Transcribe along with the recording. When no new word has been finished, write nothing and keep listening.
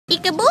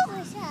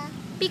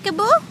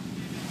peekaboo?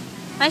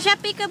 Marsha,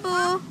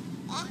 peekaboo.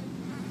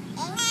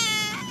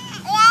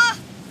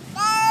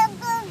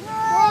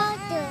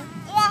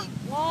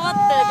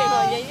 Water.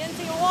 Tengok Yayan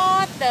tengok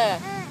water.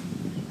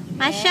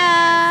 Marsha,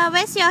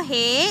 where's your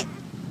head?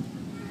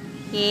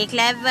 Okay,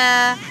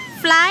 clever.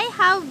 Fly,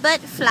 how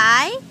bird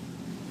fly?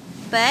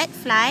 Bird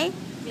fly.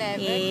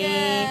 Clever Okay.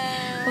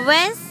 girl.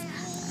 Where's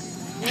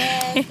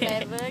Yes,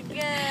 clever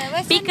girl.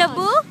 Where's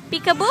peekaboo? your nose?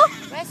 Peekaboo?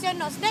 Where's your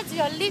nose? That's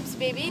your lips,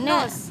 baby.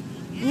 No. Nose.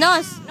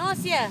 Nose.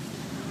 Nose here.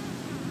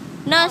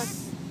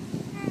 Nose.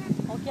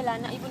 Okey lah,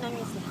 anak ibu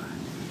nangis lah.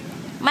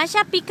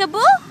 Marsha,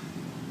 peekaboo?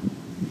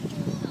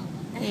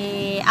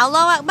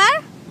 Allahu Akbar.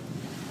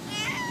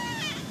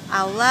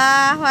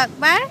 Allahu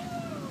Akbar.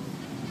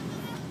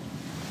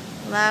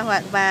 Allahu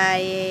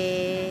Akbar.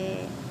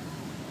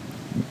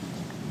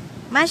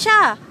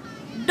 Marsha,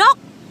 dog.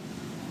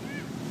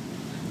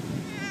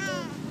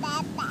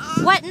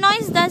 What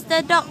noise does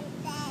the dog?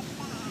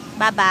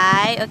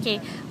 Bye-bye.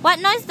 Okay.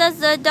 What noise does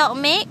the dog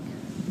make?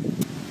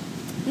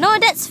 No,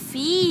 that's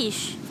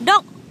fish.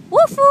 Dog.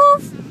 Woof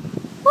woof.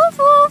 Woof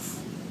woof.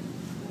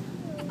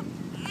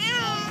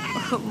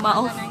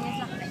 Maaf.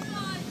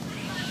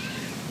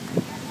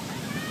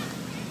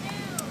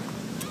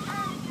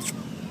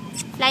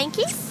 Flying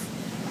kiss.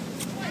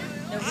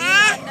 The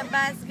wheel on the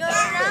bus go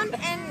round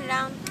and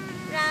round,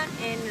 round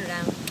and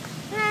round,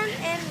 round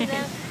and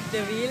round.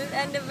 The wheel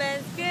on the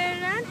bus go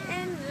round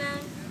and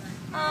round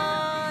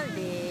all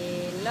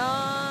day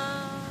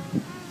long.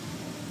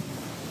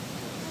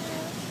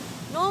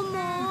 No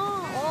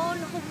more. Oh,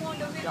 no more.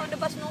 The wheel on the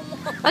bus no more.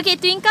 Okay,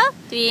 twinkle.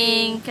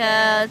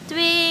 Twinkle,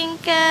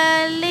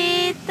 twinkle,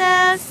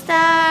 little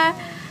star.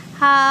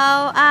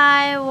 How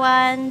I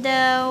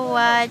wonder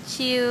what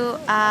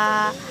you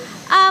are.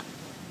 Up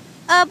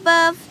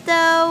above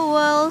the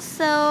world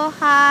so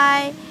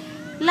high,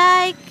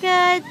 like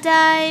a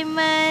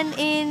diamond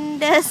in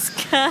the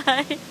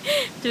sky.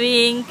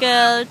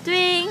 Twinkle,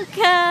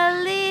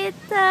 twinkle,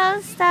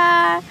 little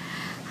star.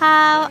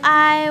 How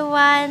I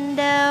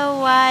wonder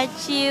what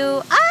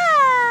you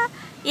are.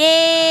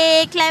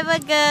 Yay, clever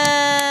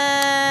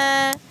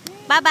girl.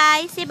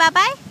 Bye-bye. Say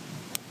bye-bye.